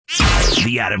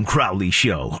The Adam Crowley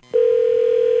Show.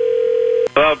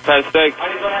 Hello, Penn State.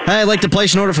 Hey, I'd like to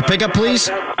place an order for pickup, please.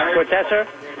 What's that, sir?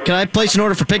 Can I place an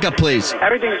order for pickup, please?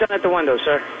 Everything's done at the window,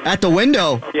 sir. At the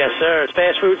window? Yes, sir. It's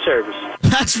fast food service.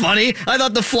 That's funny. I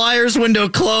thought the Flyers window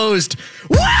closed.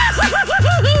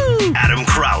 Woo-hoo-hoo-hoo-hoo! Adam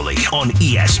Crowley on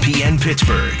ESPN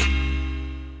Pittsburgh.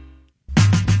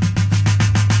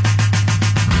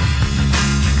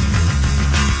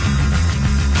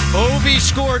 Ovi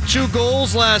scored 2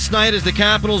 goals last night as the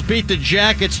Capitals beat the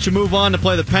Jackets to move on to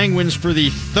play the Penguins for the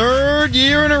 3rd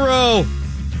year in a row.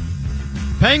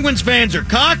 Penguins fans are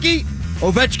cocky.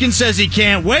 Ovechkin says he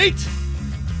can't wait.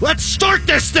 Let's start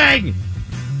this thing!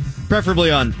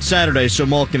 Preferably on Saturday so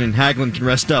Malkin and Hagelin can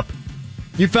rest up.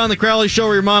 You found the Crowley Show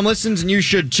where your mom listens, and you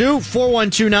should too.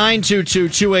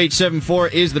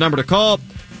 412-922-2874 is the number to call.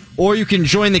 Or you can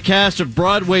join the cast of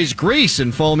Broadway's Grease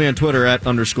and follow me on Twitter at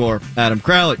 _Adam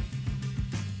Crowley.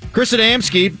 Chris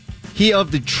Adamski, he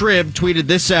of the Trib, tweeted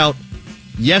this out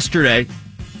yesterday.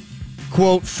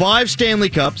 Quote, 5 Stanley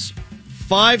Cups,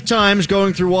 5 times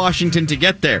going through Washington to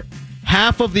get there.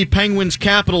 Half of the Penguins'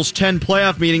 Capitals 10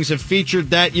 playoff meetings have featured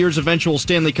that year's eventual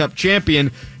Stanley Cup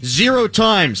champion. 0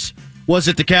 times was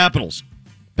it the Capitals.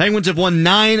 Penguins have won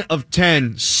 9 of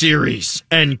 10 series,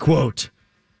 end quote.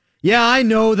 Yeah, I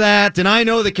know that, and I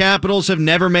know the Capitals have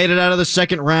never made it out of the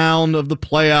second round of the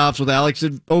playoffs with Alex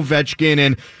Ovechkin,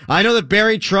 and I know that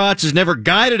Barry Trotz has never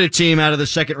guided a team out of the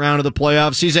second round of the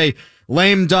playoffs. He's a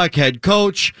lame duck head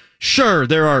coach. Sure,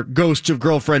 there are ghosts of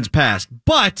girlfriends past,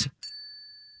 but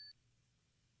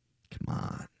come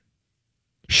on.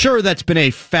 Sure, that's been a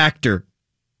factor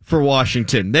for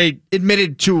Washington. They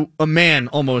admitted to a man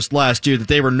almost last year that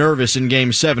they were nervous in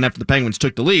Game 7 after the Penguins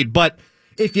took the lead, but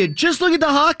if you just look at the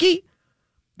hockey,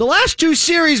 the last 2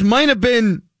 series might have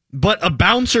been but a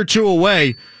bounce or 2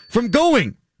 away from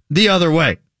going the other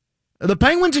way. The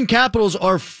Penguins and Capitals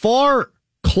are far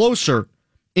closer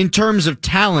in terms of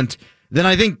talent than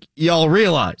I think y'all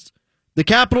realize. The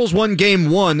Capitals won Game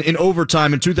 1 in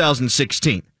overtime in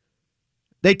 2016.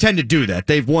 They tend to do that.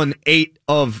 They've won 8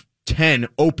 of 10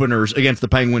 openers against the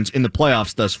Penguins in the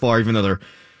playoffs thus far, even though they're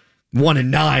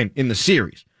 1-9 in the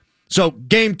series. So,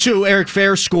 Game 2, Eric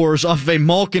Fehr scores off of a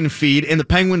Malkin feed, and the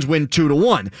Penguins win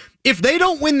 2-1. If they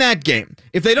don't win that game,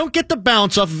 if they don't get the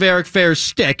bounce off of Eric Fehr's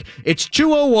stick, it's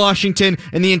 2-0 Washington,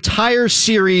 and the entire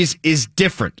series is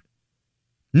different.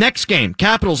 Next game,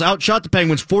 Capitals outshot the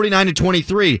Penguins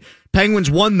 49-23. Penguins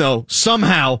won, though,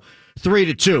 somehow,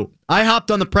 3-2. I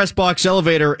hopped on the press box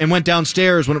elevator and went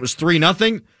downstairs when it was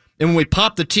 3-0, and when we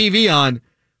popped the TV on,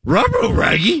 rubber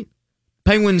raggy,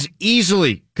 Penguins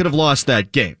easily could have lost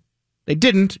that game. They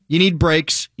didn't. You need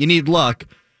breaks. You need luck.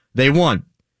 They won.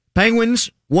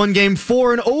 Penguins won Game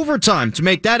 4 in overtime to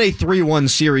make that a 3-1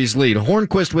 series lead.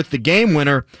 Hornquist with the game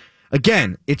winner.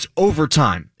 Again, it's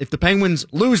overtime. If the Penguins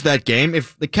lose that game,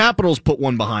 if the Capitals put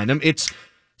one behind them, it's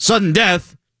sudden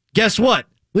death. Guess what?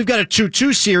 We've got a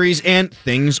 2-2 series, and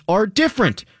things are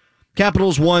different.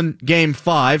 Capitals won Game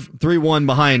 5, 3-1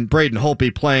 behind Braden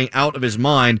Holtby playing out of his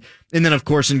mind. And then, of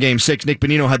course, in Game 6, Nick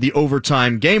Bonino had the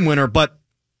overtime game winner, but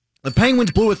the Penguins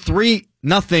blew a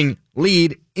 3-0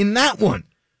 lead in that one.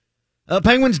 The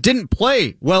Penguins didn't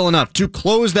play well enough to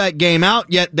close that game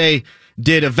out, yet they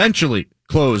did eventually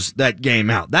close that game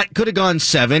out. That could have gone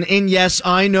 7, and yes,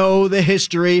 I know the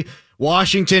history.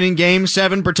 Washington in Game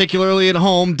 7, particularly at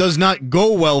home, does not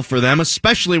go well for them,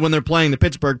 especially when they're playing the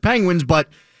Pittsburgh Penguins, but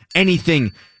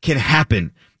anything can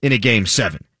happen in a Game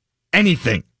 7.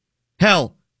 Anything.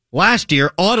 Hell, last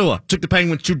year, Ottawa took the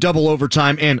Penguins to double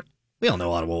overtime, and we all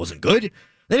know Ottawa wasn't good.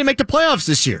 They didn't make the playoffs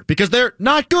this year because they're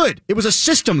not good. It was a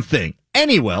system thing.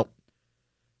 Anyway,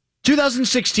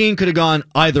 2016 could have gone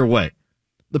either way.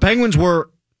 The Penguins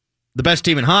were the best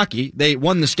team in hockey. They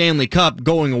won the Stanley Cup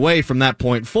going away from that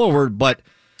point forward, but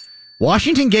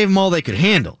Washington gave them all they could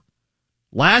handle.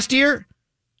 Last year,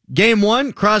 Game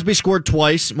 1, Crosby scored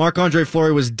twice. Marc-Andre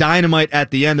Fleury was dynamite at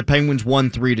the end. The Penguins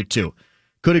won 3-2.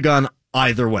 Could have gone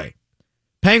either way.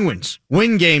 Penguins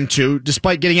win Game 2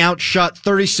 despite getting outshot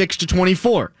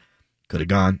 36-24. Could have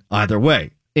gone either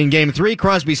way. In Game 3,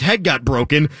 Crosby's head got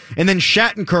broken, and then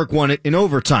Shattenkirk won it in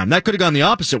overtime. That could have gone the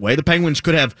opposite way. The Penguins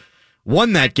could have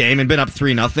won that game and been up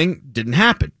 3-0. Didn't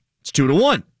happen. It's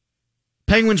 2-1.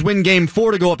 Penguins win Game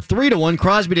 4 to go up 3-1.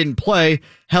 Crosby didn't play.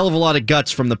 Hell of a lot of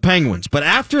guts from the Penguins. But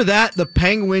after that, the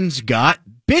Penguins got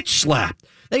bitch slapped.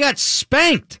 They got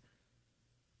spanked.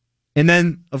 And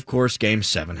then, of course, Game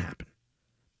 7 happened.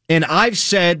 And I've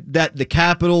said that the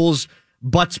Capitals'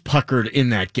 butts puckered in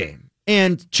that game.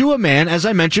 And to a man, as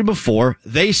I mentioned before,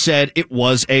 they said it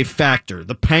was a factor.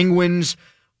 The Penguins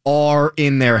are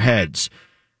in their heads.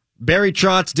 Barry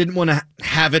Trotz didn't want to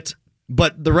have it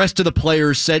but the rest of the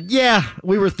players said, yeah,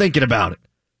 we were thinking about it.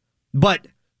 But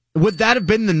would that have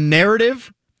been the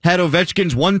narrative had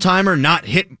Ovechkin's one-timer not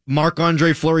hit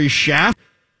Marc-Andre Fleury's shaft?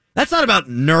 That's not about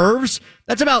nerves.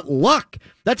 That's about luck.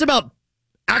 That's about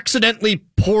accidentally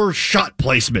poor shot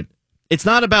placement. It's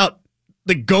not about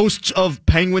the ghosts of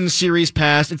Penguins series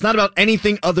past. It's not about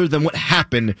anything other than what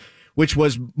happened, which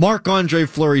was Marc-Andre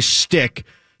Fleury's stick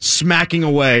smacking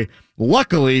away,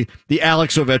 luckily, the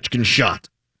Alex Ovechkin shot.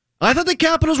 I thought the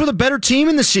Capitals were the better team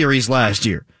in the series last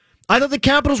year. I thought the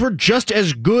Capitals were just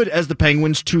as good as the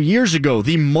Penguins 2 years ago.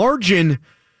 The margin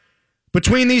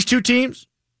between these two teams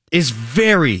is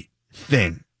very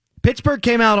thin. Pittsburgh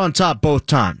came out on top both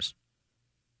times.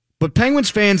 But Penguins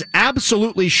fans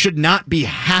absolutely should not be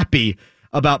happy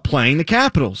about playing the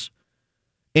Capitals.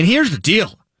 And here's the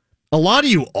deal. A lot of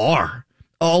you are.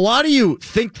 A lot of you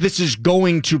think this is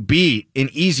going to be an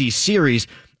easy series.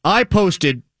 I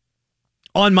posted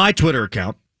on my Twitter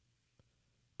account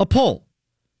a poll.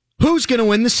 Who's going to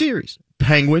win the series?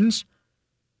 Penguins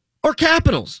or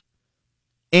Capitals?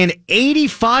 And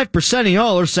 85% of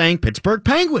y'all are saying Pittsburgh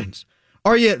Penguins.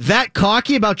 Are you that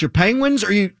cocky about your Penguins, or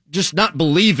are you just not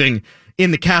believing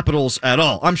in the Capitals at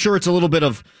all? I'm sure it's a little bit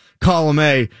of column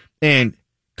A and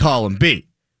column B.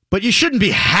 But you shouldn't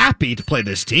be happy to play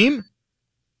this team.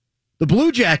 The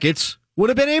Blue Jackets would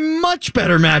have been a much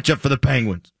better matchup for the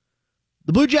Penguins.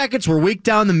 The Blue Jackets were weak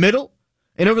down the middle,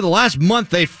 and over the last month,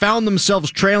 they found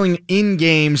themselves trailing in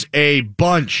games a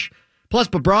bunch. Plus,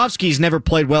 Bobrovsky's never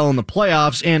played well in the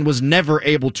playoffs and was never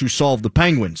able to solve the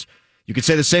Penguins. You could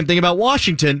say the same thing about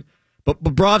Washington, but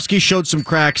Bobrovsky showed some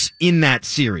cracks in that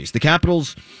series. The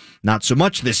Capitals, not so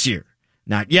much this year.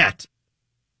 Not yet.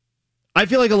 I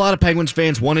feel like a lot of Penguins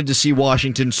fans wanted to see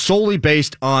Washington solely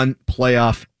based on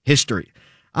playoff history.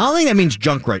 I don't think that means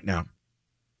junk right now.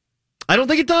 I don't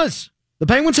think it does. The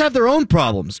Penguins have their own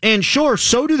problems. And sure,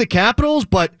 so do the Capitals,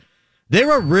 but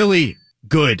they're a really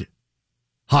good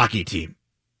hockey team.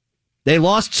 They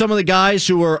lost some of the guys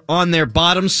who were on their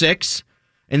bottom six,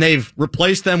 and they've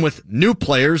replaced them with new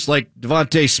players like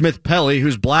Devontae Smith-Pelly,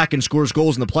 who's black and scores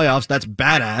goals in the playoffs. That's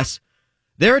badass.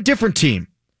 They're a different team.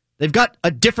 They've got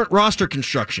a different roster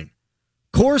construction.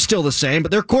 Core is still the same,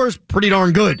 but their core is pretty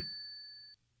darn good.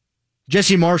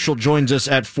 Jesse Marshall joins us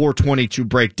at 4:20 to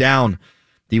break down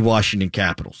the Washington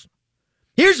Capitals.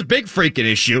 Here's a big freaking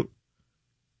issue.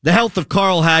 The health of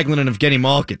Carl Hagelin and Evgeny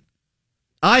Malkin.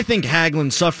 I think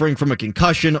Hagelin's suffering from a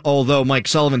concussion, although Mike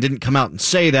Sullivan didn't come out and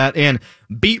say that, and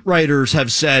beat writers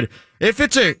have said, if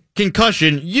it's a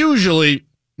concussion, usually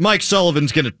Mike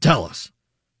Sullivan's going to tell us.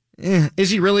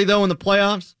 Is he really, though, in the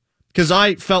playoffs? Because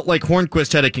I felt like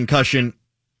Hornquist had a concussion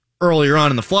earlier on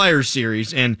in the Flyers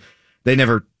series, and they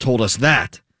never told us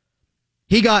that.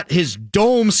 He got his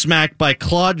dome smacked by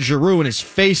Claude Giroux and his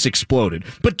face exploded.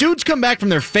 But dudes come back from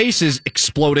their faces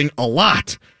exploding a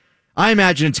lot. I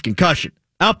imagine it's a concussion.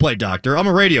 I'll play doctor. I'm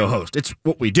a radio host. It's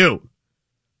what we do.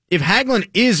 If Hagelin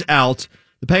is out,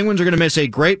 the Penguins are going to miss a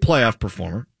great playoff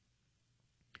performer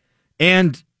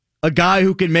and a guy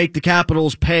who can make the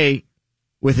Capitals pay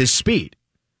with his speed.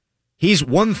 He's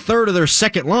 1/3 of their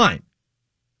second line.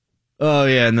 Oh,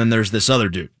 yeah, and then there's this other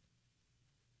dude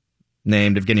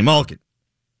named Evgeny Malkin,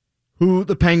 who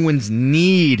the Penguins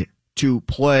need to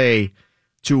play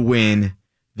to win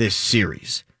this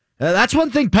series. That's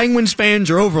one thing Penguins fans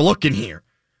are overlooking here.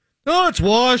 Oh, it's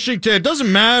Washington. It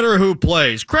doesn't matter who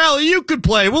plays. Crowley, you could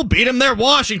play. We'll beat them. They're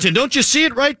Washington. Don't you see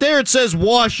it right there? It says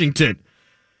Washington.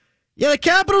 Yeah, the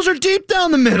Capitals are deep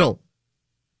down the middle.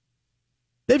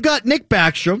 They've got Nick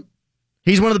Backstrom.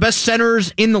 He's one of the best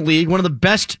centers in the league, one of the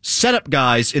best setup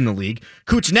guys in the league.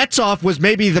 Kuznetsov was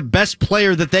maybe the best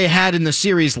player that they had in the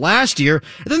series last year.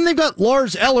 And then they've got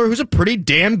Lars Eller, who's a pretty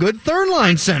damn good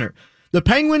third-line center. The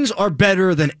Penguins are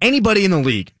better than anybody in the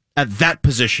league at that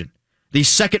position, the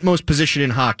second most position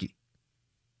in hockey,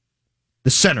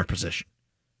 the center position.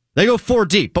 They go 4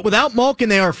 deep, but without Malkin,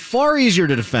 they are far easier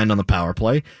to defend on the power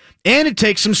play, and it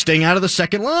takes some sting out of the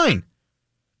second line.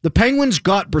 The Penguins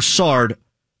got Brassard,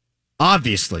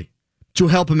 obviously, to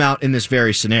help him out in this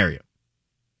very scenario.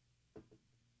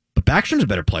 But Backstrom's a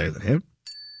better player than him.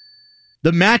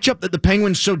 The matchup that the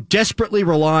Penguins so desperately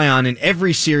rely on in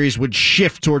every series would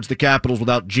shift towards the Capitals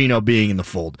without Gino being in the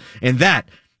fold. And that,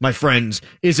 my friends,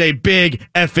 is a big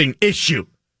effing issue.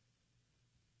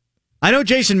 I know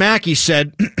Jason Mackey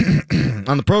said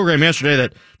on the program yesterday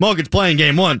that Malkin's playing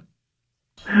game one.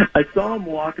 I saw him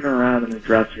walking around in the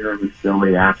dressing room with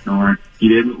Philly afterwards. He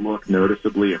didn't look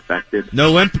noticeably affected.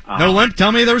 No limp? No limp?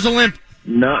 Tell me there was a limp.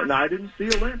 No, I didn't see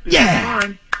a limp.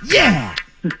 Yeah! Yeah!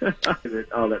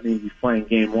 Oh, that means he's playing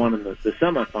game one in the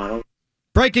semifinal.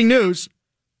 Breaking news.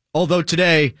 Although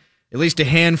today, at least a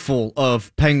handful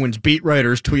of Penguins beat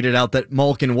writers tweeted out that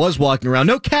Malkin was walking around.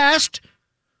 No cast,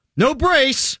 no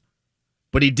brace,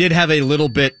 but he did have a little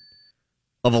bit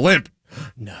of a limp.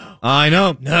 No. I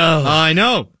know. No. I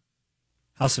know.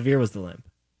 How severe was the limp?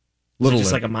 Little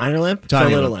just limp. like a minor limp?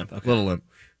 Tiny or a little limp. Okay. Little limp.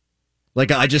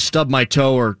 Like I just stubbed my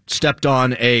toe or stepped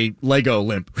on a Lego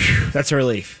limp. That's a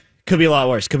relief. Could be a lot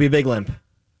worse. Could be a big limp.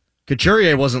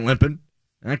 Couturier wasn't limping.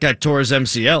 That guy tore his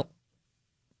MCL.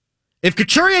 If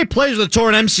Couturier plays with a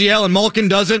torn MCL and Malkin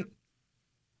doesn't,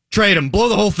 trade him. Blow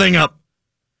the whole thing up.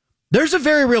 There's a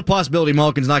very real possibility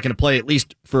Malkin's not going to play at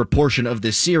least for a portion of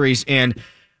this series, and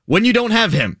when you don't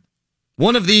have him,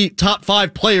 one of the top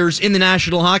 5 players in the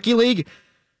National Hockey League,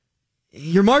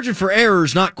 your margin for error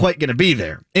is not quite going to be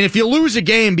there. And if you lose a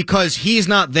game because he's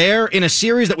not there in a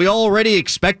series that we already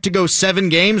expect to go 7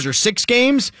 games or 6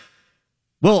 games,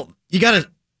 well, you got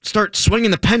to start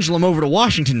swinging the pendulum over to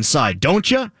Washington's side, don't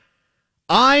you?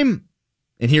 And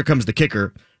here comes the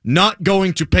kicker, not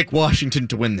going to pick Washington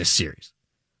to win this series.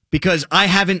 Because I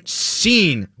haven't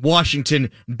seen Washington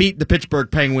beat the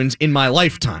Pittsburgh Penguins in my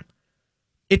lifetime.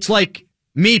 It's like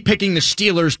me picking the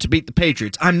Steelers to beat the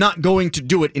Patriots. I'm not going to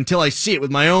do it until I see it with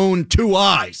my own 2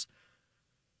 eyes.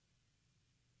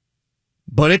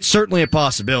 But it's certainly a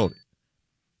possibility.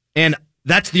 And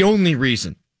that's the only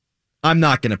reason I'm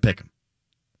not going to pick them.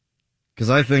 Because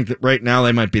I think that right now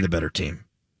they might be the better team.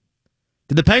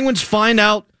 Did the Penguins find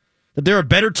out that they're a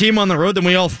better team on the road than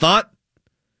we all thought?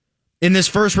 In this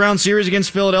first round series against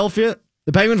Philadelphia,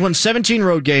 the Penguins won 17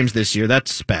 road games this year.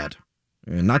 That's bad.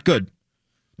 Not good.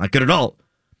 Not good at all.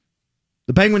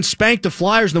 The Penguins spanked the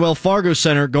Flyers in the Wells Fargo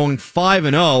Center going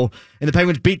 5-0, and the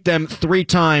Penguins beat them 3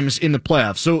 times in the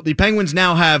playoffs. So the Penguins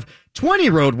now have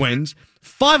 20 road wins,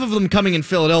 5 of them coming in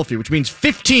Philadelphia, which means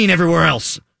 15 everywhere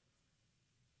else.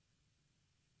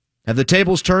 Have the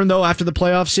tables turned, though, after the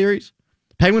playoff series?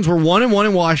 The Penguins were 1-1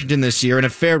 in Washington this year and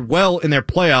have fared well in their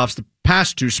playoffs the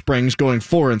past 2 springs, going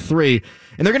 4-3,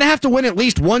 and they're going to have to win at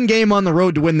least 1 game on the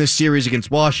road to win this series against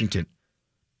Washington.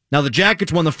 Now, the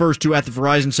Jackets won the first 2 at the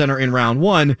Verizon Center in round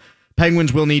 1.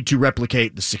 Penguins will need to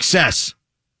replicate the success.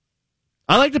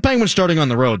 I like the Penguins starting on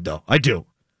the road, though. I do.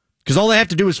 Because all they have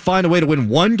to do is find a way to win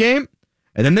 1 game,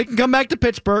 and then they can come back to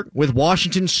Pittsburgh with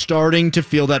Washington starting to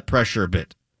feel that pressure a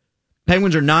bit.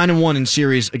 Penguins are 9-1 in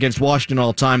series against Washington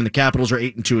all time, and the Capitals are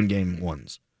 8-2 in game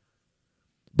 1s.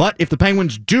 But if the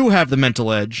Penguins do have the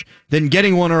mental edge, then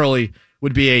getting 1 early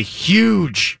would be a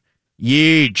huge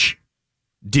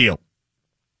deal.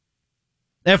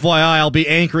 FYI, I'll be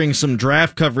anchoring some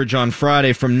draft coverage on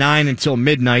Friday from 9 until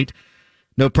midnight.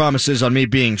 No promises on me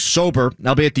being sober.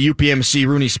 I'll be at the UPMC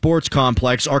Rooney Sports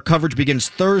Complex. Our coverage begins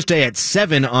Thursday at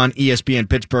 7 on ESPN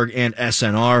Pittsburgh and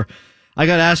SNR. I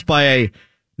got asked by a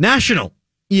national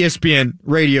ESPN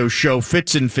radio show,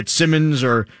 Fitz and Fitzsimmons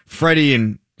or Freddie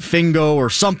and Fingo or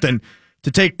something,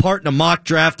 to take part in a mock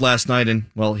draft last night, and,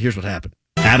 well, here's what happened.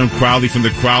 Adam Crowley from The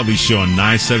Crowley Show on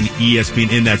 970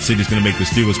 ESPN in that city is going to make the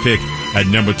Steelers pick at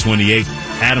number 28.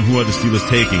 Adam, who are the Steelers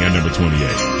taking at number 28?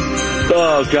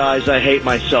 Oh, guys, I hate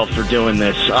myself for doing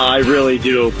this. I really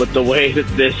do. But the way that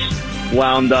this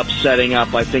wound up setting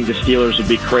up, I think the Steelers would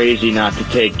be crazy not to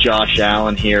take Josh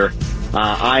Allen here.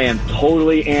 I am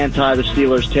totally anti the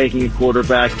Steelers taking a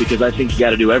quarterback because I think you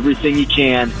got to do everything you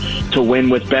can to win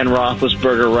with Ben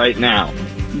Roethlisberger right now.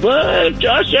 But if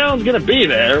Josh Allen's going to be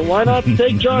there, why not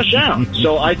take Josh Allen?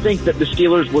 So I think that the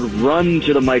Steelers would run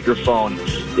to the microphone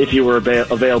if he were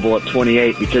available at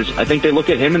 28, because I think they look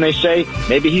at him and they say,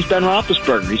 maybe he's Ben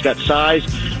Roethlisberger. He's got size,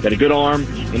 got a good arm,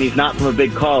 and he's not from a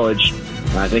big college.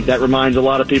 And I think that reminds a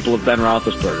lot of people of Ben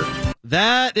Roethlisberger.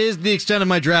 That is the extent of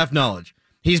my draft knowledge.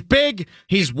 He's big,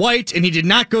 he's white, and he did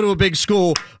not go to a big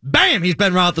school. Bam, he's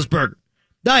Ben Roethlisberger.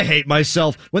 I hate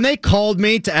myself. When they called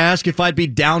me to ask if I'd be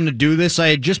down to do this, I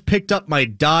had just picked up my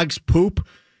dog's poop,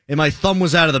 and my thumb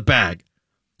was out of the bag.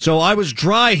 So I was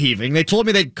dry heaving. They told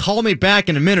me they'd call me back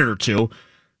in a minute or 2.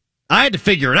 I had to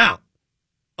figure it out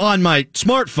on my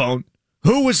smartphone,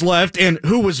 who was left and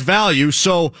who was value.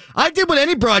 So I did what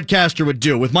any broadcaster would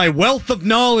do with my wealth of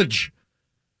knowledge.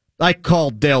 I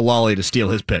called Dale Lally to steal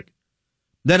his pick.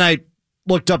 Then I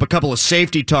looked up a couple of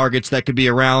safety targets that could be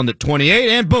around at 28,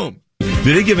 and boom.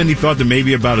 Did they give any thought to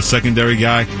maybe about a secondary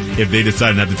guy if they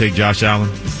decided not to take Josh Allen?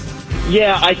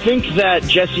 Yeah, I think that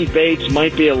Jesse Bates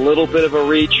might be a little bit of a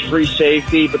reach, free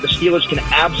safety, but the Steelers can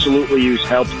absolutely use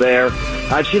help there.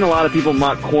 I've seen a lot of people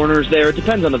mock corners there. It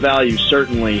depends on the value,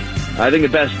 certainly. I think the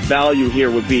best value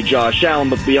here would be Josh Allen,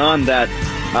 but beyond that,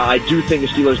 I do think the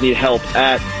Steelers need help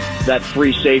at that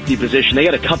free safety position. They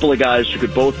got a couple of guys who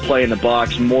could both play in the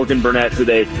box. Morgan Burnett, who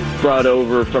they brought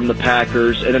over from the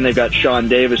Packers, and then they've got Sean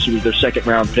Davis, who was their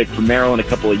second-round pick from Maryland a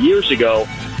couple of years ago.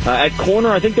 At corner,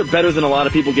 I think they're better than a lot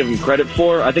of people give them credit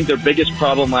for. I think their biggest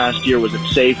problem last year was at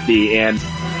safety, and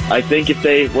I think if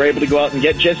they were able to go out and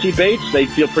get Jesse Bates, they'd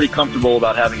feel pretty comfortable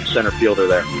about having a center fielder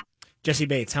there. Jesse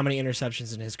Bates, how many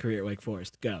interceptions in his career at Wake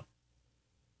Forest? Go.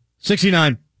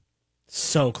 69.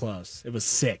 So close. It was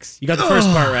 6. You got the first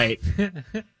part right.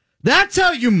 That's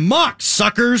how you mock,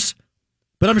 suckers.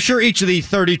 But I'm sure each of the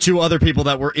 32 other people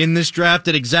that were in this draft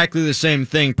did exactly the same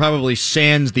thing, probably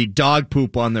sans the dog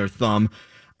poop on their thumb.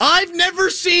 I've never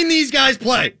seen these guys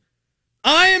play.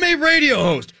 I am a radio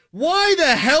host. Why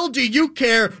the hell do you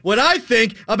care what I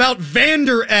think about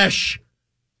Vander Esch?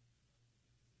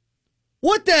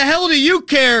 What the hell do you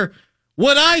care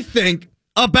what I think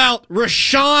about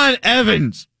Rashaan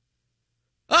Evans?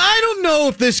 I don't know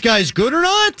if this guy's good or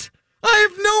not. I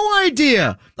have no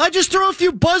idea. I just throw a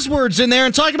few buzzwords in there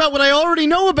and talk about what I already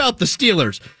know about the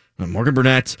Steelers. Morgan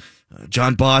Burnett,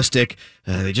 John Bostic,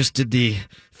 they just did the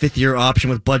fifth-year option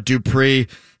with Bud Dupree.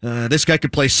 This guy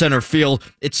could play center field.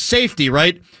 It's safety,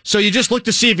 right? So you just look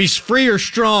to see if he's free or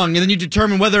strong, and then you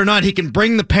determine whether or not he can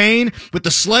bring the pain with the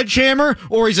sledgehammer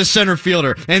or he's a center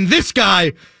fielder. And this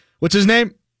guy, what's his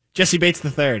name? Jesse Bates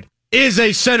III. Is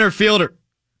a center fielder.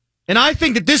 And I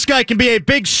think that this guy can be a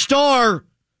big star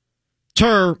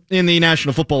in the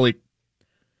National Football League.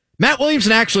 Matt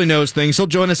Williamson actually knows things. He'll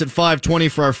join us at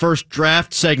 5:20 for our first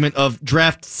draft segment of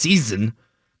draft season.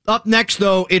 Up next,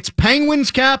 though, it's Penguins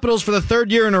Capitals for the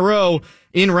third year in a row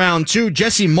in round 2.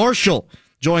 Jesse Marshall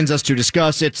joins us to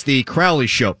discuss. It's the Crowley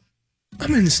Show.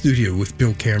 I'm in the studio with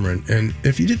Bill Cameron, and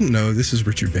if you didn't know, this is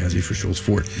Richard Bazzi for Schultz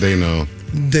Ford. They know.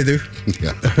 They do?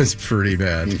 Yeah. It's pretty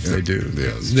bad if they do.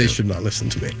 Yeah, they should not listen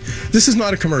to me. This is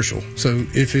not a commercial, so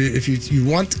if you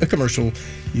want a commercial,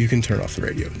 you can turn off the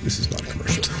radio. This is not a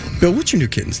commercial. Bill, what's your new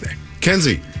kitten's name?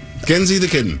 Kenzie. Kenzie the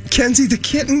kitten. Kenzie the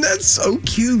kitten? That's so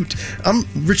cute. I'm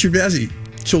Richard Bazzi,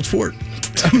 Schultz Ford.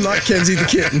 I'm not Kenzie the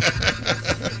kitten.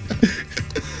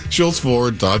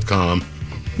 SchultzFord.com.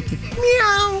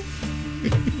 Meow.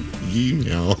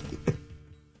 Meow.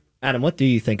 Adam, what do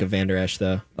you think of Vander Esch,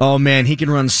 though? Oh, man, he can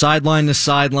run sideline to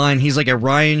sideline. He's like a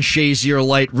Ryan Shazier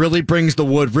light, really brings the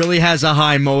wood, really has a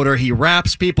high motor. He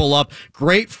wraps people up.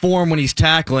 Great form when he's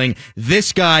tackling.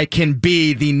 This guy can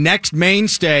be the next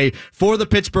mainstay for the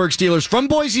Pittsburgh Steelers from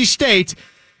Boise State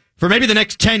for maybe the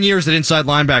next 10 years at inside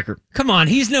linebacker. Come on,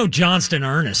 he's no Johnston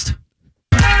Ernest.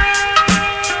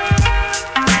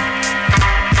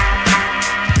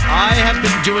 I have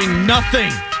been doing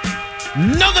nothing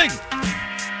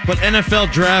but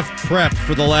NFL draft prep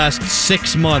for the last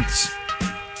 6 months.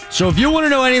 So if you want to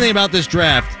know anything about this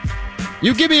draft,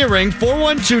 you give me a ring,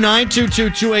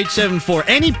 412-922-2874.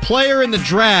 Any player in the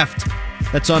draft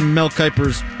that's on Mel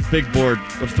Kiper's big board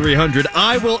of 300,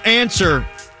 I will answer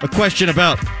a question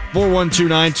about.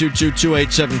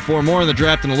 412-922-2874. More on the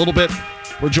draft in a little bit.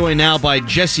 We're joined now by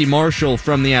Jesse Marshall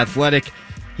from The Athletic.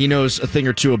 He knows a thing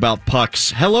or two about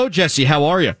pucks. Hello, Jesse. How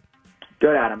are you?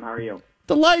 Good, Adam. How are you?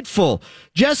 Delightful.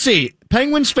 Jesse,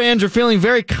 Penguins fans are feeling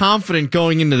very confident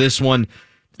going into this one. Do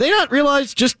they not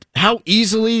realize just how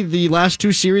easily the last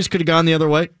 2 series could have gone the other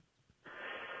way?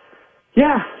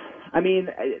 Yeah. I mean,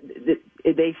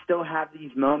 they still have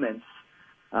these moments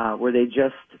where they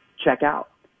just check out.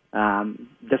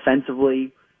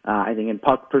 Defensively, I think in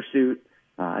puck pursuit,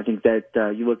 I think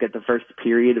that you look at the first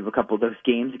period of a couple of those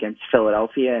games against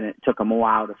Philadelphia, and it took them a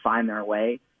while to find their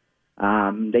way.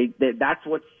 That's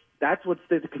what's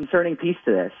the concerning piece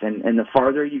to this. And the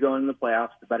farther you go into the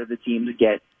playoffs, the better the teams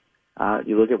get.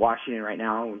 You look at Washington right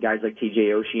now, guys like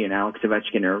TJ Oshie and Alex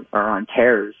Ovechkin are on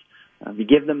tears. If you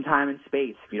give them time and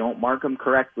space, if you don't mark them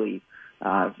correctly,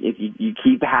 if you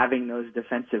keep having those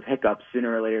defensive hiccups,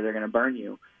 sooner or later they're going to burn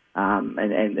you.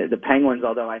 And the Penguins,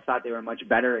 although I thought they were much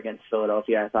better against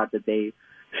Philadelphia, I thought that they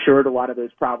shored a lot of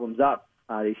those problems up.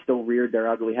 They still reared their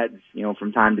ugly heads,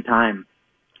 from time to time.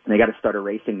 And they got to start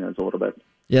erasing those a little bit.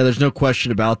 Yeah, there's no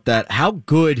question about that. How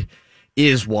good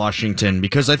is Washington?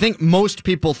 Because I think most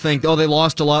people think, they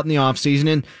lost a lot in the offseason,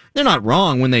 and they're not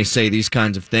wrong when they say these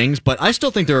kinds of things, but I still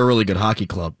think they're a really good hockey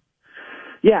club.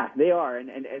 Yeah, they are. And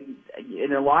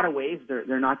in a lot of ways,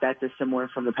 they're not that dissimilar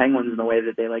from the Penguins in the way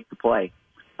that they like to play.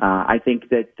 I think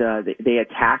that they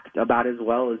attacked about as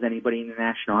well as anybody in the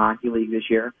National Hockey League this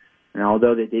year. And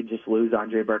although they did just lose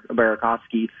Andrei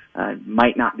Burakovsky,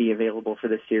 might not be available for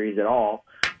this series at all,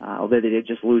 although they did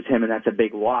just lose him, and that's a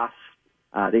big loss,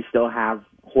 they still have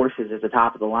horses at the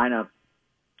top of the lineup.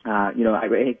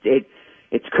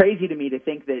 It's crazy to me to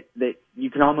think that you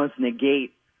can almost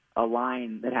negate a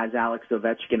line that has Alex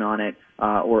Ovechkin on it,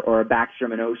 or a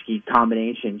Backstrom and Oshie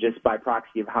combination just by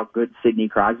proxy of how good Sidney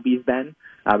Crosby's been.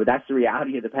 But that's the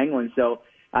reality of the Penguins. So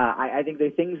I think the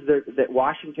things that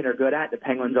Washington are good at, the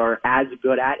Penguins are as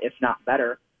good at, if not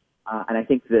better. And I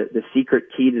think the secret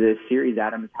key to this series,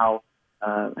 Adam, is how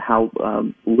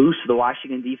loose the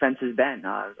Washington defense has been,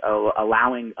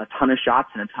 allowing a ton of shots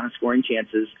and a ton of scoring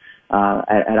chances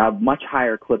at a much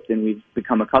higher clip than we've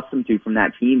become accustomed to from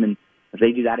that team. And if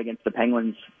they do that against the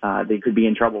Penguins, they could be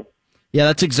in trouble. Yeah,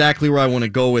 that's exactly where I want to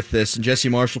go with this. And Jesse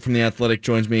Marshall from The Athletic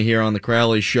joins me here on the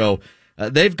Crowley Show.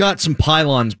 They've got some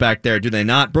pylons back there, do they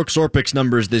not? Brooks Orpik's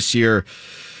numbers this year,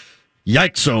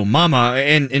 yikes, mama,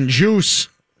 and Juice.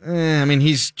 I mean,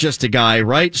 he's just a guy,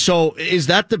 right? So is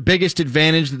that the biggest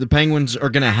advantage that the Penguins are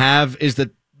going to have, is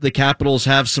that the Capitals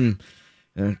have some,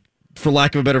 for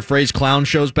lack of a better phrase, clown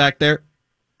shows back there?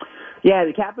 Yeah,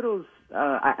 the Capitals,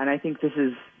 and I think this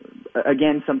is,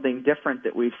 again, something different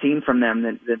that we've seen from them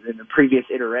than the previous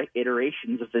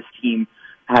iterations of this team,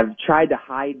 have tried to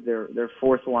hide their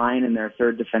fourth line and their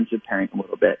third defensive pairing a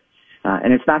little bit.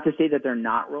 And it's not to say that they're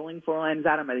not rolling four lines,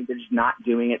 Adam. I think they're just not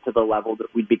doing it to the level that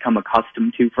we've become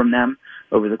accustomed to from them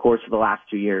over the course of the last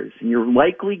 2 years. And you're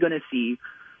likely going to see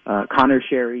Connor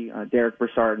Sherry, Derek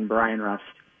Brassard, and Brian Rust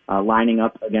lining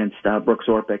up against Brooks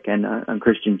Orpik and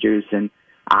Christian Djoos. And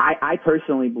I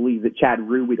personally believe that Chad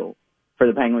Ruhwedel for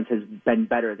the Penguins has been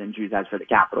better than Djoos has for the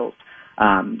Capitals.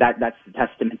 That's a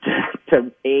testament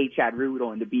to A, Chad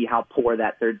Ruhwedel, and to B, how poor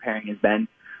that third pairing has been.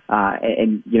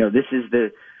 And you know, this is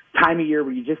the time of year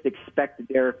where you just expect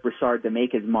Derek Brassard to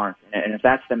make his mark. And if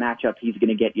that's the matchup he's going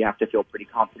to get, you have to feel pretty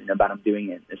confident about him doing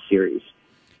it in this series.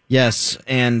 Yes,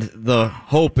 and the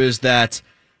hope is that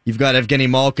you've got Evgeny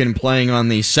Malkin playing on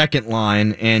the second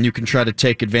line, and you can try to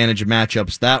take advantage of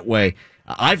matchups that way.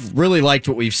 I've really liked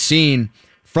what we've seen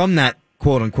from that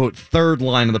quote-unquote third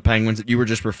line of the Penguins that you were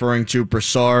just referring to,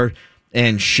 Brassard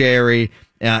and Sherry,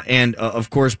 and, of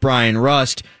course, Brian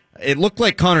Rust. It looked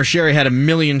like Connor Sherry had 1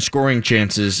 million scoring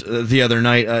chances the other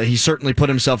night. He certainly put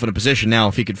himself in a position. Now,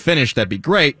 if he could finish, that'd be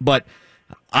great. But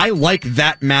I like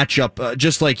that matchup,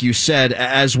 just like you said,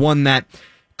 as one that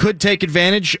could take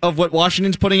advantage of what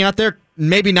Washington's putting out there.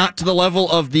 Maybe not to the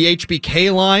level of the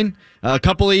HBK line a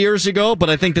couple of years ago, but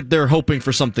I think that they're hoping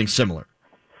for something similar.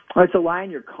 Well, it's a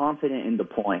line you're confident in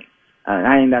deploying.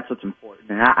 I think that's what's important.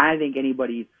 And I think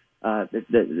anybody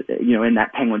in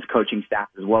that Penguins coaching staff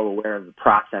is well aware of the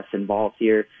process involved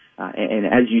here. And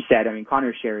as you said, I mean,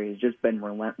 Connor Sherry has just been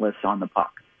relentless on the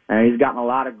puck. He's gotten a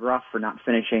lot of gruff for not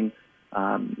finishing.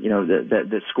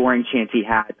 The scoring chance he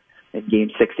had in Game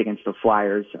 6 against the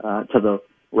Flyers to the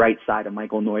right side of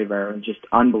Michael Neuvirth, and just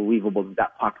unbelievable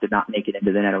that puck did not make it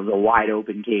into the net. It was a wide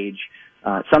open cage.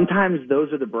 Sometimes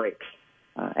those are the breaks.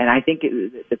 And I think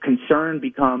the concern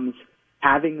becomes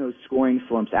having those scoring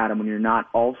slumps, Adam, when you're not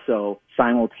also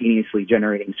simultaneously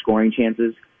generating scoring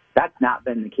chances. That's not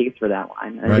been the case for that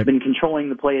line. And they've been controlling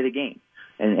the play of the game.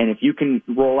 And if you can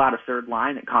roll out a third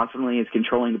line that constantly is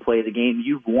controlling the play of the game,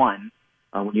 you've won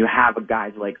when you have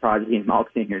guys like Crosby and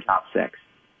Malkin in your top six.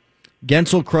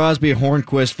 Gensel, Crosby,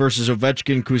 Hornquist versus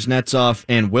Ovechkin, Kuznetsov,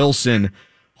 and Wilson.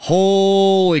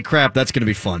 Holy crap, that's going to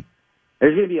be fun.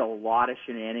 There's going to be a lot of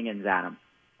shenanigans, Adam.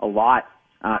 A lot.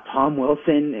 Tom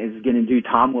Wilson is going to do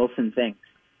Tom Wilson things.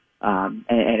 And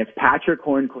if Patrick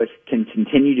Hornquist can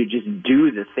continue to just do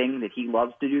the thing that he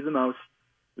loves to do the most,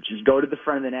 which is go to the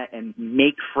front of the net and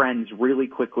make friends really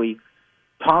quickly,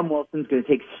 Tom Wilson's going to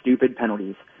take stupid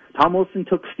penalties. Tom Wilson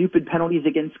took stupid penalties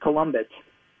against Columbus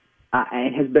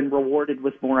and has been rewarded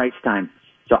with more ice time.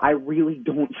 So I really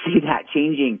don't see that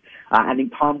changing. I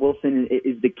think Tom Wilson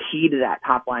is the key to that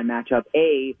top-line matchup.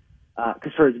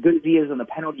 Because for as good as he is on the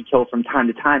penalty kill from time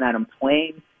to time, Adam,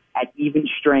 playing at even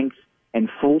strength and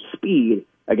full speed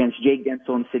against Jake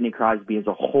Gensel and Sidney Crosby is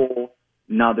a whole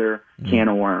nother can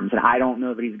of worms. And I don't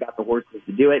know that he's got the horses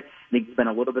to do it. I think he's been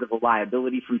a little bit of a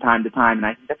liability from time to time, and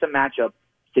I think that's a matchup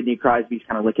Sidney Crosby's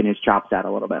kind of licking his chops at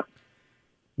a little bit.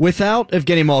 Without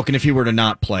Evgeny Malkin, if he were to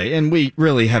not play, and we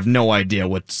really have no idea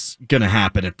what's going to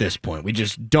happen at this point, we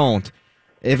just don't.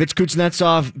 If it's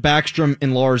Kuznetsov, Backstrom,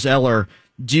 and Lars Eller,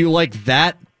 do you like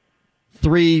those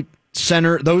three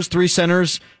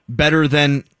centers better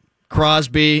than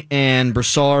Crosby and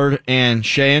Brassard and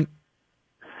Sheahan?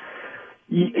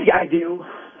 Yeah, I do.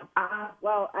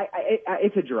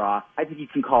 It's a draw. I think you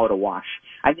can call it a wash.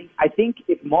 I think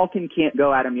if Malkin can't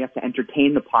go at him, you have to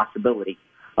entertain the possibility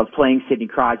of playing Sidney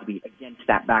Crosby against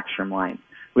that Backstrom line.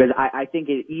 Because I think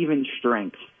at even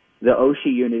strength, the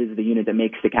Oshie unit is the unit that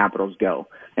makes the Capitals go.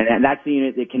 And that's the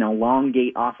unit that can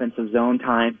elongate offensive zone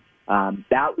time.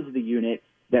 That was the unit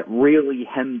that really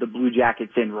hemmed the Blue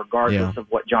Jackets in regardless of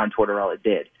what John Tortorella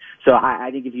did. So I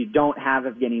think if you don't have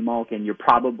Evgeny Malkin, you're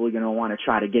probably going to want to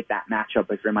try to get that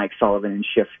matchup if you're Mike Sullivan and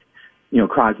shift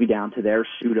Crosby down to their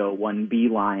pseudo 1B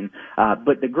line.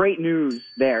 But the great news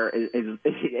there is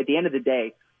at the end of the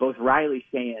day, both Riley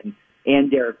Sheahan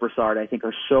and Derek Brassard, I think,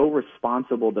 are so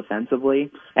responsible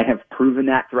defensively and have proven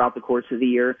that throughout the course of the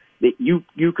year that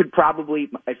you could probably,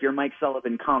 if you're Mike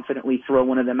Sullivan, confidently throw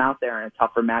one of them out there in a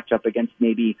tougher matchup against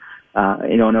maybe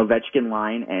an Ovechkin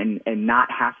line and not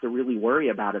have to really worry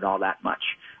about it all that much.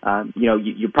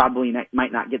 You probably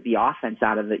might not get the offense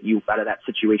out of that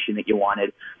situation that you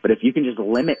wanted, but if you can just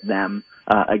limit them,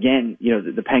 again,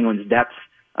 the Penguins' depth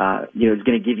is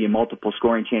going to give you multiple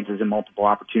scoring chances and multiple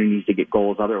opportunities to get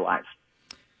goals otherwise.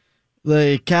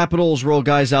 The Capitals roll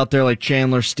guys out there like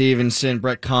Chandler Stevenson,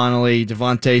 Brett Connolly,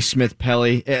 Devontae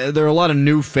Smith-Pelly. There are a lot of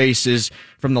new faces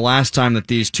from the last time that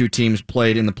these two teams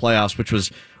played in the playoffs, which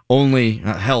was only,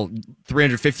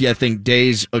 350, I think,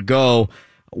 days ago.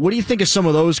 What do you think of some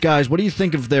of those guys? What do you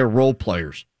think of their role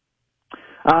players?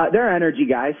 They're energy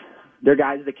guys. They're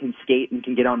guys that can skate and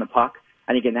can get on the puck.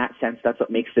 I think in that sense, that's what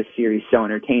makes this series so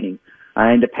entertaining.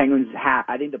 And the Penguins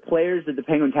I think the players that the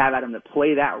Penguins have, Adam, that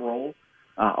play that role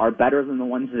are better than the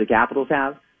ones that the Capitals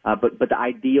have. But the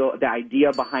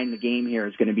idea behind the game here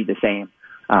is going to be the same.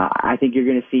 I think you're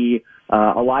going to see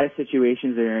a lot of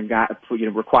situations that are going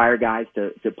to require guys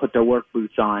to put their work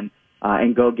boots on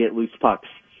and go get loose pucks.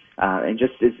 And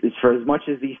just for as much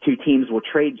as these two teams will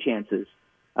trade chances,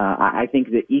 I think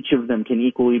that each of them can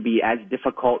equally be as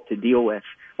difficult to deal with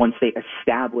once they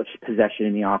establish possession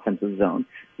in the offensive zone.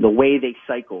 The way they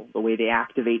cycle, the way they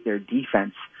activate their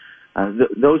defense,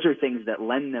 those are things that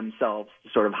lend themselves to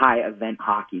sort of high-event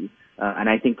hockey. And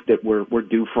I think that we're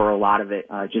due for a lot of it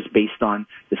just based on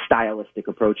the stylistic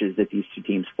approaches that these two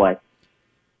teams play.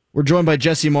 We're joined by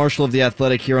Jesse Marshall of The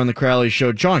Athletic here on the Crowley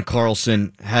Show. John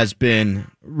Carlson has been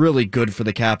really good for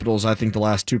the Capitals. I think the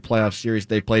last two playoff series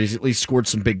they played, he's at least scored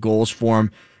some big goals for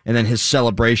him, and then his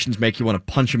celebrations make you want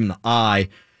to punch him in the eye.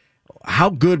 How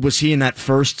good was he in that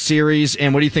first series,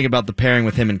 and what do you think about the pairing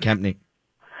with him and Kempny?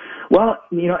 Well,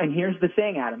 and here's the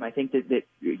thing, Adam. I think that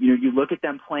you look at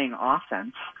them playing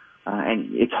offense,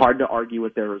 and it's hard to argue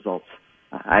with their results.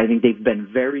 I think they've been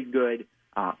very good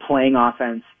playing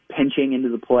offense, pinching into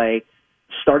the play,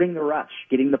 starting the rush,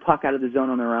 getting the puck out of the zone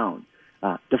on their own.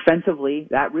 Defensively,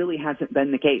 that really hasn't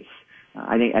been the case.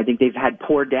 I think they've had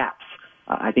poor gaps.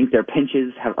 I think their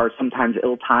pinches are sometimes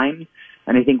ill-timed,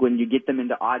 and I think when you get them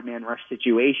into odd man rush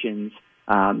situations,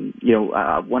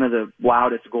 one of the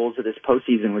wildest goals of this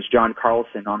postseason was John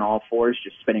Carlson on all fours,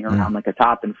 just spinning around like a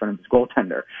top in front of his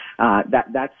goaltender.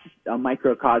 That's a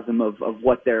microcosm of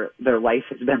what their life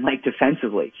has been like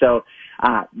defensively. So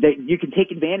you can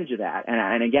take advantage of that.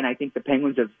 And again, I think the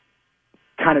Penguins have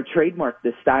kind of trademarked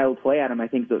this style of play, Adam. I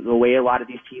think the way a lot of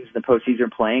these teams in the postseason are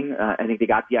playing, I think they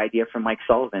got the idea from Mike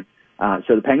Sullivan.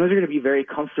 So the Penguins are going to be very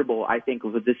comfortable, I think,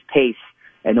 with this pace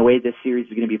and the way this series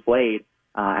is going to be played.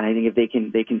 And I think if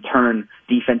they can turn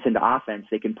defense into offense,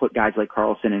 they can put guys like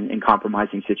Carlson in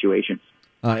compromising situations.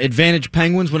 Advantage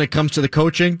Penguins when it comes to the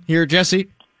coaching here, Jesse?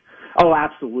 Oh,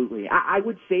 absolutely. I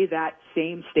would say that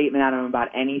same statement, Adam, about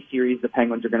any series the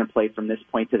Penguins are going to play from this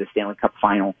point to the Stanley Cup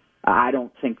final. I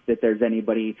don't think that there's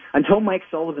anybody until Mike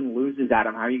Sullivan loses,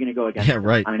 Adam. How are you going to go against him?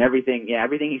 Right. I mean, everything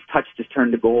he's touched has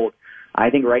turned to gold. I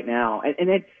think right now, and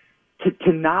then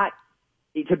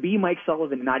to be Mike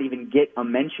Sullivan and not even get a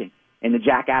mention in the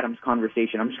Jack Adams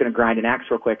conversation, I'm just going to grind an axe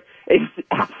real quick. It's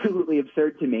absolutely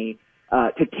absurd to me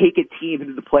to take a team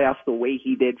into the playoffs the way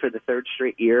he did for the third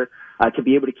straight year, to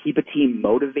be able to keep a team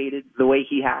motivated the way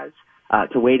he has,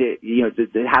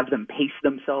 to have them pace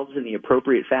themselves in the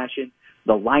appropriate fashion,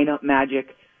 the lineup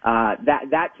magic.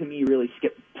 That to me really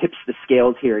tips the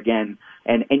scales here again.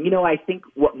 And I think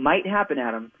what might happen,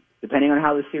 Adam, depending on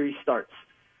how the series starts,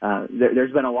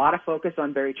 there's been a lot of focus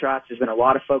on Barry Trotz. There's been a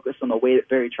lot of focus on the way that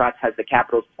Barry Trotz has the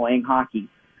Capitals playing hockey.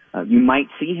 You might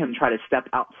see him try to step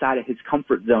outside of his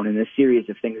comfort zone in this series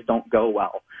if things don't go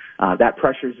well. That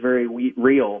pressure is very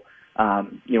real.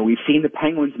 We've seen the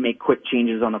Penguins make quick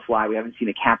changes on the fly. We haven't seen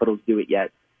the Capitals do it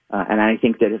yet. And I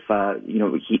think that if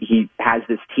he has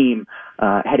this team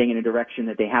heading in a direction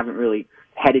that they haven't really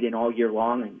headed in all year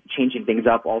long and changing things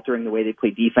up, altering the way they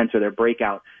play defense or their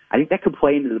breakout, I think that could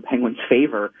play into the Penguins'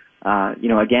 favor.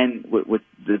 Again, with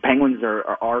the Penguins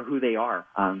are who they are.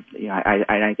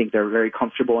 I think they're very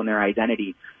comfortable in their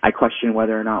identity. I question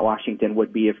whether or not Washington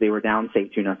would be if they were down,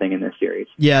 say, 2-0 in this series.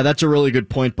 Yeah, that's a really good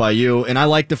point by you. And I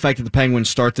like the fact that the Penguins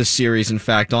start this series, in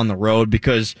fact, on the road,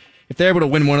 because if they're able to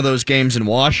win one of those games in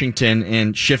Washington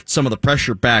and shift some of the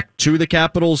pressure back to the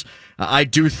Capitals, I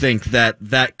do think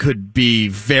that could be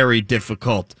very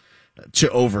difficult to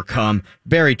overcome.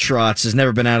 Barry Trotz has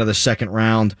never been out of the second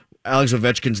round. Alex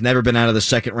Ovechkin's never been out of the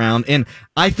second round. And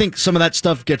I think some of that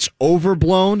stuff gets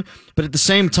overblown, but at the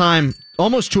same time,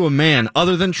 almost to a man,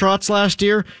 other than Trotz last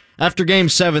year, after Game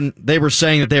 7, they were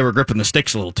saying that they were gripping the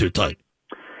sticks a little too tight.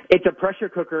 It's a pressure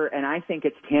cooker, and I think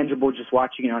it's tangible just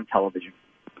watching it on television.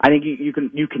 I think you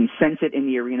can sense it in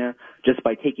the arena just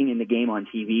by taking in the game on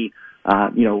TV.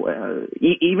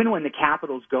 Even when the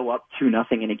Capitals go up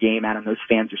 2-0 in a game, Adam, those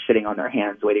fans are sitting on their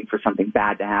hands waiting for something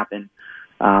bad to happen.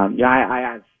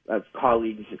 I have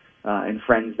colleagues and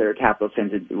friends that are Capitals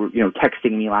fans that were,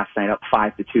 texting me last night up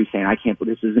 5-2 saying, "I can't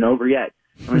believe this isn't over yet.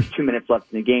 There's 2 minutes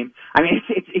left in the game." I mean,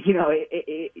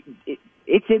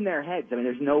 it's in their heads. I mean,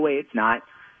 there's no way it's not.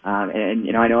 I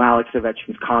know Alex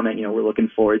Ovechkin's comment. We're looking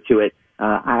forward to it.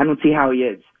 I don't see how he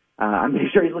is. I'm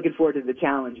sure he's looking forward to the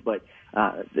challenge, but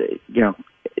the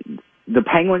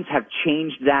Penguins have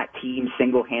changed that team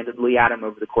single-handedly, Adam,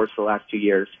 over the course of the last 2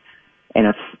 years.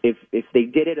 And if they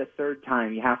did it a third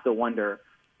time, you have to wonder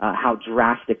how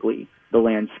drastically the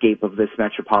landscape of this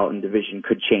Metropolitan Division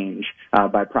could change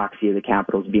by proxy of the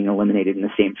Capitals being eliminated in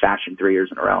the same fashion 3 years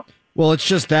in a row. Well, it's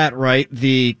just that, right?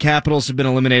 The Capitals have been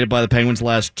eliminated by the Penguins the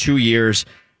last 2 years.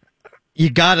 You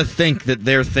got to think that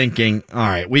they're thinking, all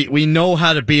right, we know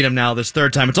how to beat them now this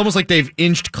third time. It's almost like they've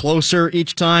inched closer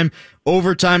each time.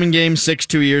 Overtime in Game 6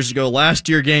 2 years ago. Last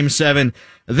year, Game 7.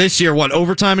 This year,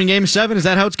 overtime in Game 7? Is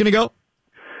that how it's going to go?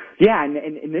 Yeah,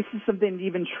 and this is something that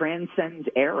even transcends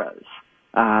eras.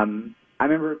 I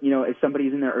remember, as somebody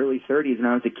who's in their early 30s, when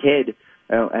I was a kid,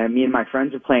 me and my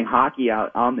friends were playing hockey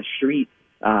out on the street,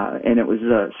 and it was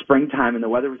springtime and the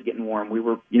weather was getting warm. We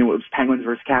were, it was Penguins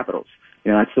versus Capitals.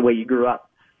 That's the way you grew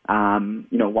up.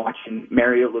 Watching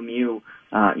Mario Lemieux,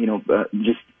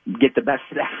 just get the best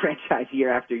of that franchise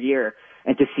year after year,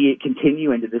 and to see it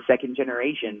continue into the second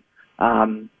generation.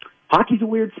 Hockey's a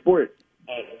weird sport.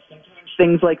 Sometimes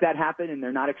things like that happen, and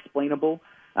they're not explainable.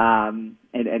 And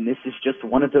this is just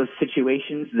one of those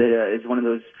situations that is one of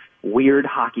those weird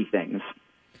hockey things.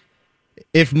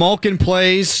 If Malkin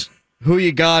plays, who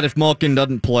you got? If Malkin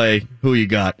doesn't play, who you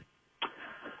got?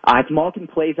 If Malkin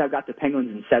plays, I've got the Penguins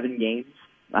in 7 games.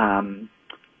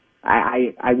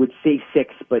 I would say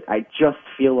 6, but I just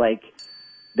feel like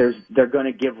they're going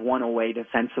to give one away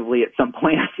defensively at some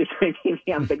point. Maybe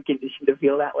I've been conditioned to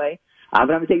feel that way. But I'm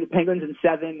going to take the Penguins in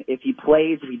 7. If he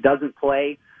plays, if he doesn't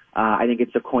play, I think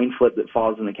it's a coin flip that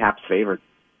falls in the Caps' favor.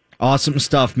 Awesome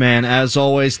stuff, man. As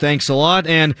always, thanks a lot.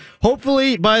 And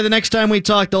hopefully by the next time we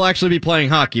talk, they'll actually be playing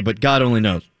hockey, but God only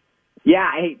knows.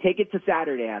 Yeah, hey, take it to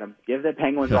Saturday, Adam. Give the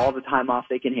Penguins all the time off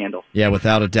they can handle. Yeah,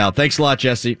 without a doubt. Thanks a lot,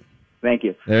 Jesse. Thank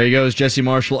you. There he goes, Jesse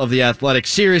Marshall of The Athletic.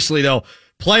 Seriously, though,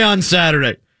 play on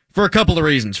Saturday for a couple of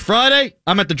reasons. Friday,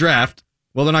 I'm at the draft.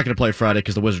 Well, they're not going to play Friday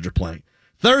because the Wizards are playing.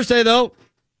 Thursday, though,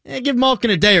 give Malkin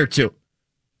a day or two.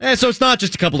 So it's not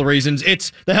just a couple of reasons.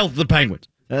 It's the health of the Penguins.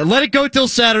 Let it go till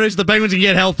Saturday so the Penguins can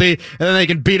get healthy, and then they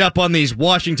can beat up on these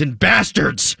Washington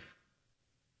bastards.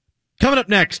 Coming up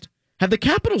next, have the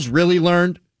Capitals really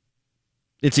learned?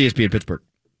 It's ESPN Pittsburgh.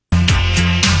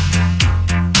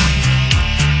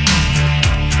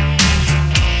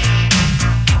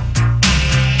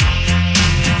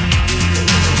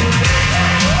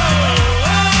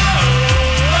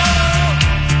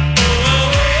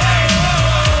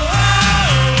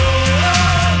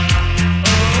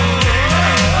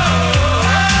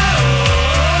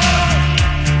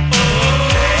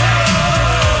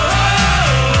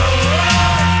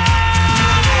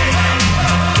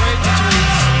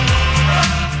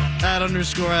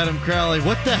 Adam Crowley.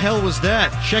 What the hell was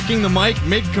that? Checking the mic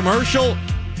mid-commercial?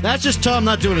 That's just Tom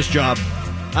not doing his job.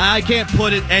 I can't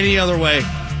put it any other way.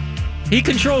 He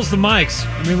controls the mics.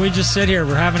 I mean, we just sit here.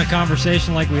 We're having a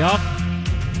conversation like we all...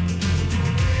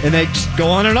 And they just go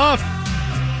on and off.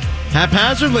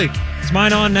 Haphazardly. Is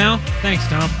mine on now? Thanks,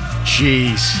 Tom.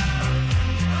 Jeez.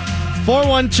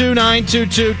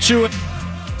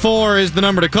 412-922-24 is the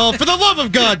number to call. For the love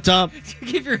of God, Tom.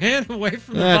 Keep your hand away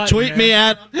from the button, tweet man. me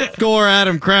at Score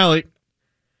Adam Crowley.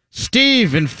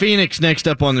 Steve in Phoenix next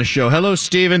up on the show. Hello,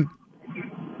 Steven.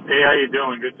 Hey, how you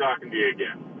doing? Good talking to you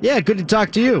again. Yeah, good to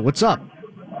talk to you. What's up?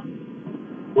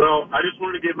 Well, I just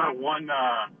wanted to give my one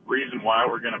reason why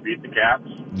we're going to beat the Caps.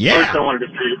 Yeah. First, I wanted to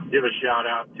give a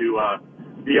shout-out to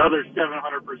the other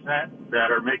 700%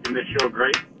 that are making this show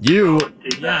great.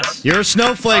 Yes. You're a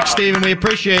snowflake, Steven. We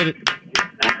appreciate it.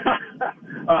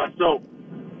 So,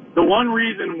 the one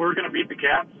reason we're going to beat the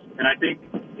Caps, and I think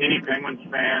any Penguins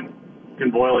fan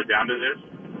can boil it down to this,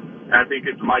 I think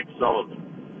it's Mike Sullivan.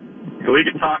 So we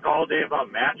could talk all day about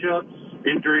matchups,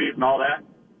 injuries, and all that.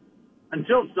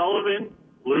 Until Sullivan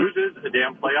loses a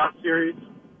damn playoff series,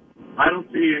 I don't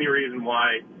see any reason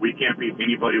why we can't beat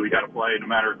anybody we got to play, no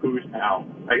matter who's how.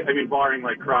 I mean, barring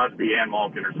like Crosby and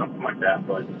Malkin or something like that.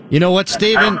 But you know what,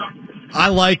 Steven? I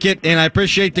like it, and I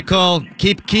appreciate the call.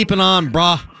 Keep keeping on,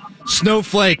 brah.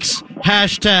 Snowflakes.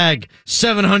 Hashtag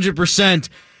 700%.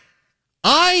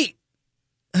 I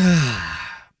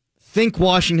think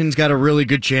Washington's got a really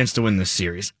good chance to win this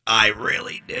series. I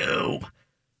really do.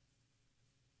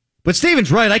 But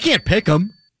Steven's right. I can't pick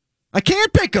them. I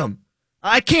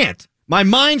can't. My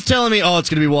mind's telling me, it's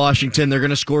going to be Washington. They're going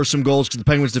to score some goals because the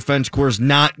Penguins' defense core is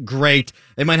not great.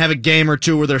 They might have a game or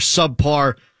two where they're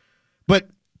subpar. But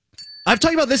I've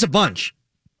talked about this a bunch.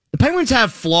 The Penguins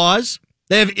have flaws.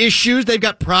 They have issues. They've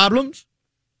got problems.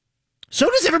 So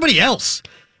does everybody else.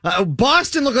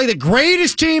 Boston looked like the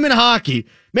greatest team in hockey,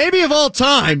 maybe of all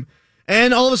time,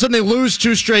 and all of a sudden they lose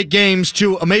 2 straight games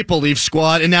to a Maple Leaf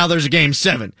squad, and now there's a Game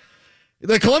 7.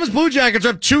 The Columbus Blue Jackets are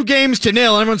up 2-0, and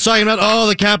everyone's talking about,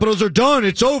 the Capitals are done.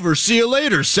 It's over. See you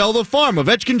later. Sell the farm.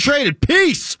 Ovechkin traded.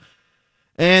 Peace.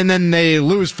 And then they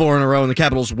lose 4 in a row, and the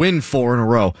Capitals win 4 in a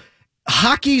row.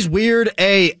 Hockey's weird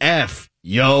AF,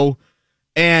 yo.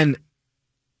 And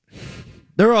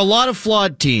there are a lot of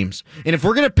flawed teams. And if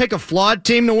we're going to pick a flawed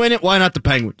team to win it, why not the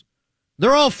Penguins?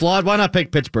 They're all flawed. Why not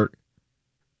pick Pittsburgh?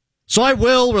 So I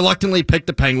will reluctantly pick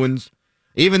the Penguins,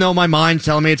 even though my mind's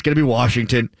telling me it's going to be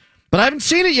Washington. But I haven't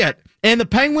seen it yet. And the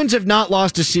Penguins have not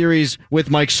lost a series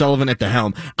with Mike Sullivan at the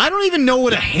helm. I don't even know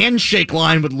what a handshake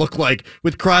line would look like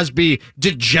with Crosby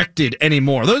dejected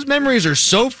anymore. Those memories are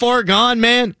so far gone,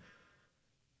 man.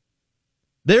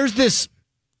 There's this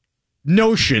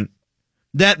notion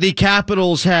that the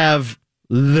Capitals have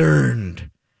learned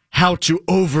how to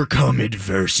overcome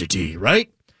adversity,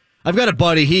 right? I've got a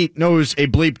buddy, he knows a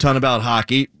bleep ton about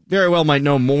hockey, very well might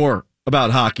know more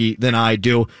about hockey than I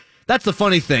do. That's the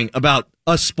funny thing about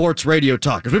us sports radio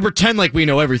talkers. We pretend like we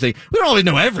know everything. We don't always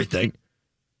know everything.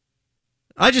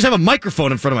 I just have a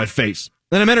microphone in front of my face,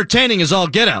 and I'm entertaining as all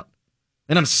get out,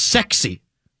 and I'm sexy.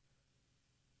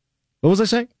 What was I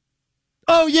saying?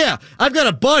 Oh, yeah, I've got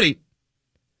a buddy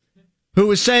who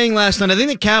was saying last night, I think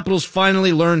the Capitals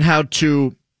finally learned how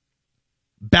to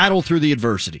battle through the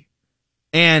adversity.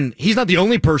 And he's not the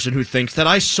only person who thinks that.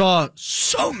 I saw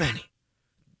so many,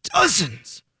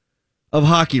 dozens of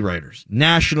hockey writers,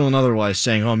 national and otherwise,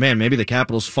 saying, oh man, maybe the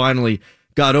Capitals finally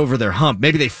got over their hump.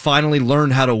 Maybe they finally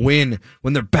learned how to win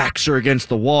when their backs are against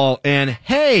the wall. And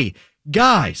hey,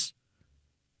 guys,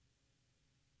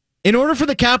 in order for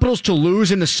the Capitals to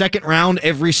lose in the second round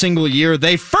every single year,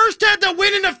 they first had to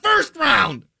win in the first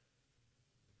round.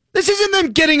 This isn't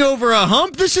them getting over a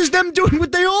hump. This is them doing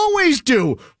what they always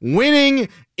do, winning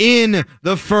in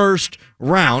the first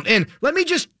round. And let me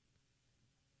just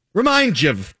remind you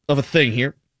of a thing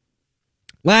here.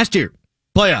 Last year,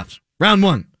 playoffs, round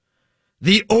 1,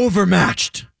 the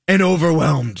overmatched and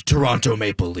overwhelmed Toronto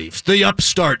Maple Leafs, the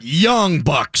upstart young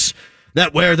Bucks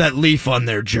that wear that leaf on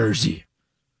their jersey.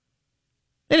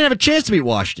 They didn't have a chance to beat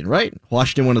Washington, right?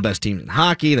 Washington, one of the best teams in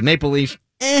hockey. The Maple Leafs,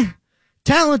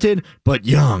 talented, but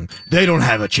young. They don't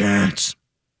have a chance.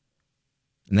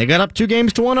 And they got up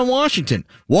 2-1 on Washington.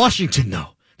 Washington,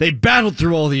 though, they battled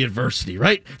through all the adversity,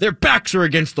 right? Their backs are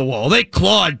against the wall. They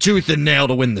clawed tooth and nail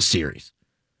to win the series.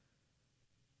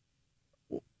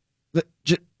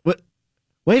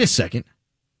 Wait a second.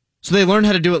 So they learned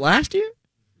how to do it last year?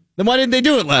 Then why didn't they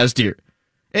do it last year?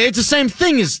 It's the same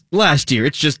thing as last year.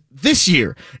 It's just this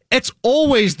year. It's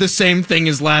always the same thing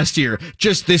as last year,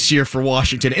 just this year for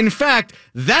Washington. In fact,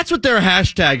 that's what their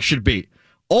hashtag should be.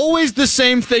 Always the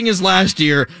same thing as last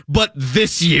year, but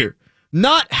this year.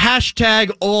 Not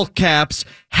hashtag all caps.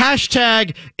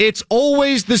 Hashtag it's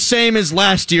always the same as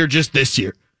last year, just this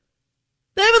year.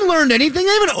 They haven't learned anything.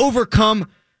 They haven't overcome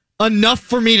enough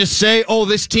for me to say,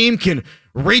 this team can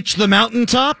reach the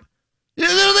mountaintop. They're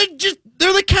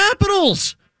the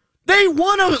Capitals. They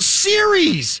won a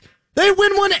series. They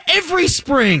win one every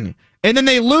spring. And then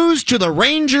they lose to the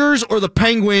Rangers or the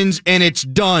Penguins, and it's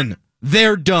done.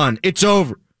 They're done. It's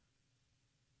over.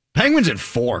 Penguins in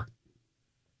 4.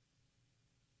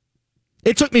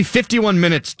 It took me 51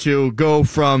 minutes to go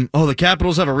from, the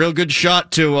Capitals have a real good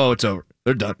shot to, it's over.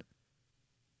 They're done.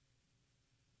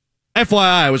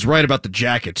 FYI, I was right about the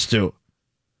Jackets, too.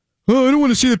 I don't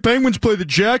want to see the Penguins play the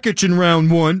Jackets in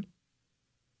round 1.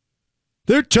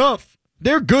 They're tough.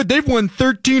 They're good. They've won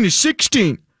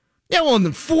 13-16. Yeah, well,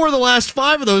 in 4 of the last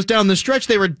 5 of those down the stretch,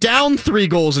 they were down 3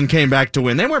 goals and came back to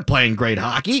win. They weren't playing great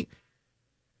hockey.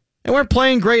 They weren't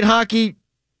playing great hockey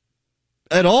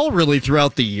at all, really,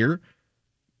 throughout the year.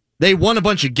 They won a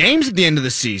bunch of games at the end of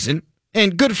the season,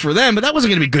 And good for them, but that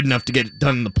wasn't going to be good enough to get it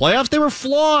done in the playoffs. They were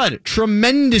flawed.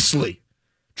 Tremendously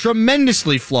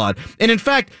flawed. And in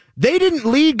fact, they didn't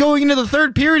lead going into the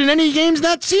third period in any games in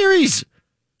that series.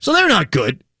 So they're not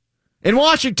good. And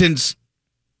Washington's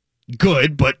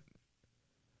good, but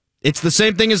it's the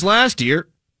same thing as last year.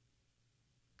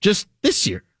 Just this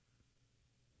year.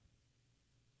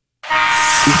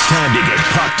 It's time to get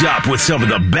pucked up with some of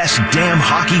the best damn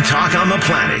hockey talk on the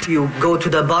planet. You go to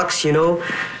the box,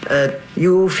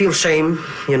 you feel shame,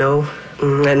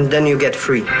 and then you get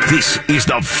free. This is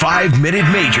the 5-Minute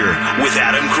Major with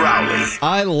Adam Crowley.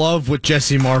 I love what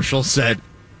Jesse Marshall said.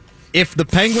 If the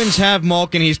Penguins have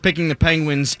Malkin, he's picking the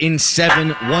Penguins in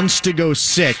 7, wants to go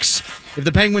 6. If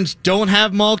the Penguins don't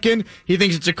have Malkin, he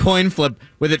thinks it's a coin flip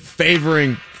with it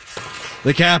favoring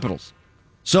the Capitals.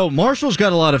 So Marshall's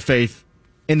got a lot of faith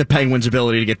in the Penguins'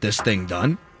 ability to get this thing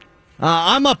done.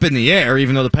 I'm up in the air,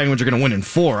 even though the Penguins are going to win in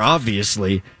 4,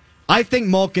 obviously. I think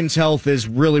Malkin's health is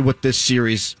really what this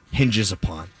series hinges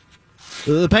upon.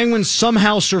 The Penguins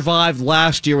somehow survived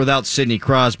last year without Sidney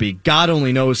Crosby. God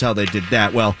only knows how they did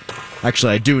that. Well,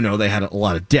 actually, I do know they had a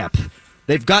lot of depth.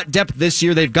 They've got depth this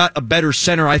year. They've got a better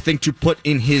center, I think, to put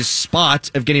in his spot,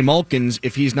 Evgeny Malkin's,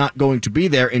 if he's not going to be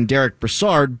there, in Derek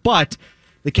Brassard. But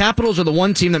the Capitals are the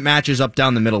one team that matches up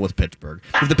down the middle with Pittsburgh.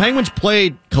 If the Penguins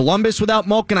played Columbus without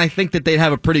Malkin, I think that they'd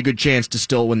have a pretty good chance to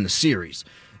still win the series.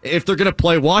 If they're going to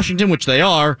play Washington, which they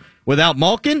are, without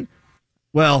Malkin,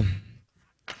 well,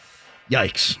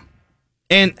 yikes.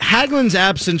 And Hagelin's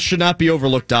absence should not be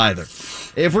overlooked either.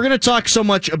 If we're going to talk so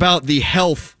much about the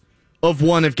health of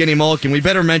one Evgeny Malkin, we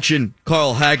better mention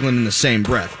Carl Hagelin in the same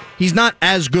breath. He's not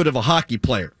as good of a hockey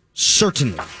player,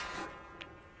 certainly.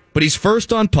 But he's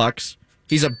first on pucks.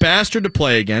 He's a bastard to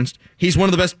play against. He's one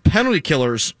of the best penalty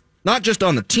killers, not just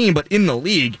on the team, but in the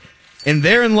league. And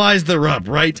therein lies the rub,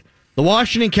 right? The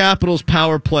Washington Capitals'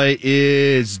 power play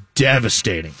is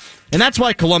devastating. And that's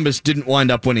why Columbus didn't wind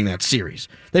up winning that series.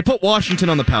 They put Washington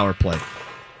on the power play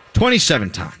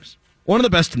 27 times. One of the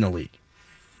best in the league.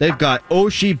 They've got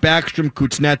Oshie, Backstrom,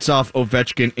 Kuznetsov,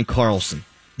 Ovechkin, and Karlsson.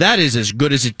 That is as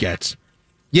good as it gets.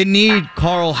 You need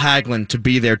Carl Hagelin to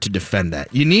be there to defend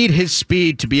that. You need his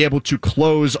speed to be able to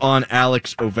close on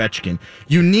Alex Ovechkin.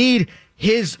 You need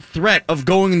his threat of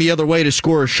going the other way to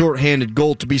score a shorthanded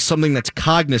goal to be something that's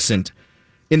cognizant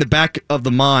in the back of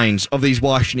the minds of these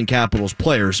Washington Capitals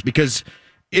players, because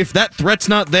if that threat's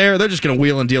not there, they're just going to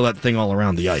wheel and deal that thing all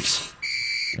around the ice.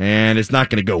 And it's not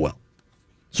going to go well.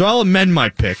 So I'll amend my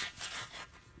pick.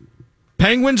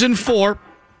 Penguins in 4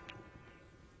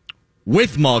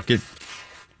 with Malkin.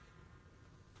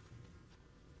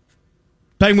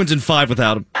 Penguins in 5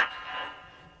 without him.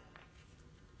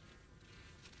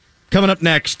 Coming up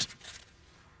next,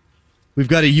 we've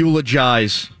got to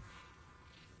eulogize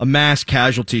a mass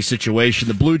casualty situation.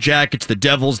 The Blue Jackets, the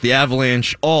Devils, the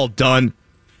Avalanche, all done.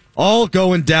 All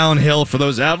going downhill for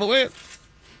those Avalanche.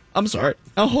 I'm sorry.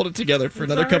 I'll hold it together for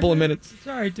another couple of minutes. It's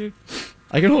all right, dude.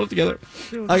 I can hold it together.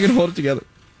 I can hold it together.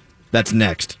 That's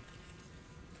next.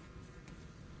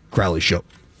 Crowley Show.